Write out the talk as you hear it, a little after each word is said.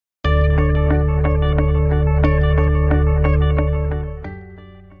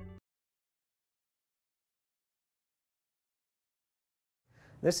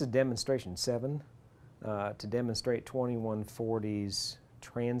This is demonstration 7 to demonstrate 2140's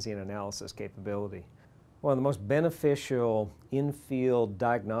transient analysis capability. One of the most beneficial in-field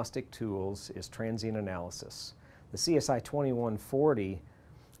diagnostic tools is transient analysis. The CSI 2140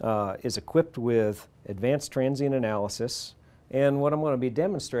 is equipped with advanced transient analysis, and what I'm going to be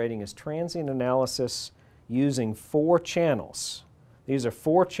demonstrating is transient analysis using 4 channels. These are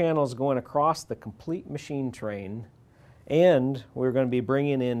 4 channels going across the complete machine train, and we're going to be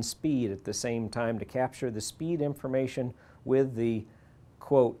bringing in speed at the same time to capture the speed information with the,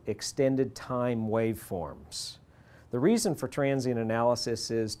 quote, extended time waveforms. The reason for transient analysis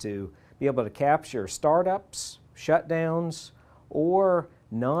is to be able to capture startups, shutdowns, or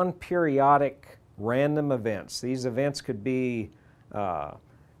non-periodic random events. These events could be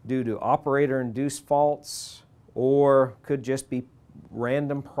due to operator-induced faults, or could just be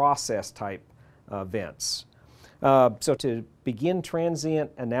random process type events. So to begin transient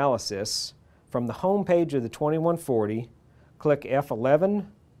analysis, from the home page of the 2140, click F11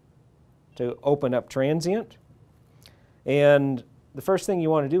 to open up transient. And the first thing you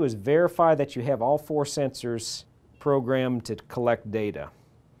want to do is verify that you have all 4 sensors programmed to collect data.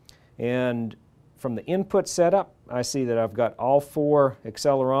 And from the input setup, I see that I've got all 4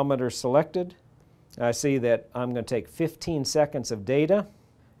 accelerometers selected. I see that I'm going to take 15 seconds of data,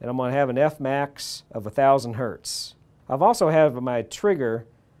 and I'm going to have an Fmax of 1000 Hertz. I've also have my trigger.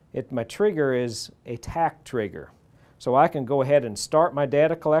 My trigger is a TAC trigger. So I can go ahead and start my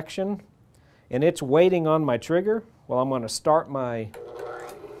data collection, and it's waiting on my trigger. Well, I'm going to start my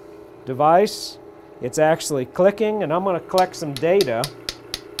device. It's actually clicking, and I'm going to collect some data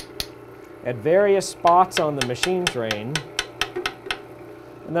at various spots on the machine train.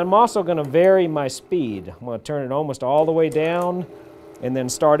 And then I'm also going to vary my speed. I'm going to turn it almost all the way down and then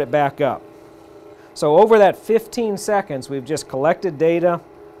start it back up. So over that 15 seconds, we've just collected data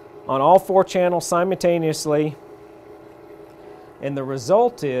on all 4 channels simultaneously. And the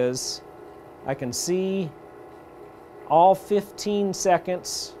result is I can see all 15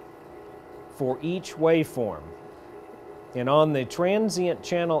 seconds for each waveform. And on the transient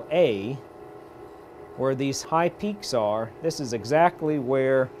channel A, where these high peaks are, this is exactly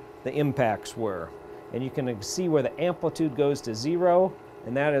where the impacts were. And you can see where the amplitude goes to 0,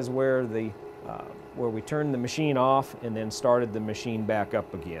 and that is where we turned the machine off and then started the machine back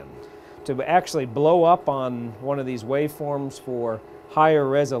up again. To actually blow up on one of these waveforms for higher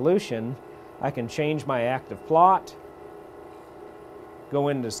resolution, I can change my active plot, go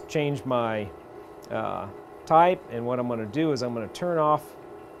in to change my type, and what I'm going to do is I'm going to turn off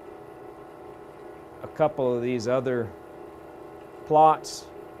a couple of these other plots.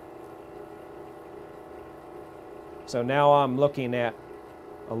 So now I'm looking at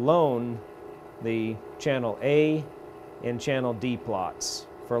alone the channel A and channel D plots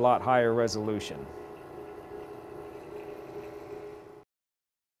for a lot higher resolution.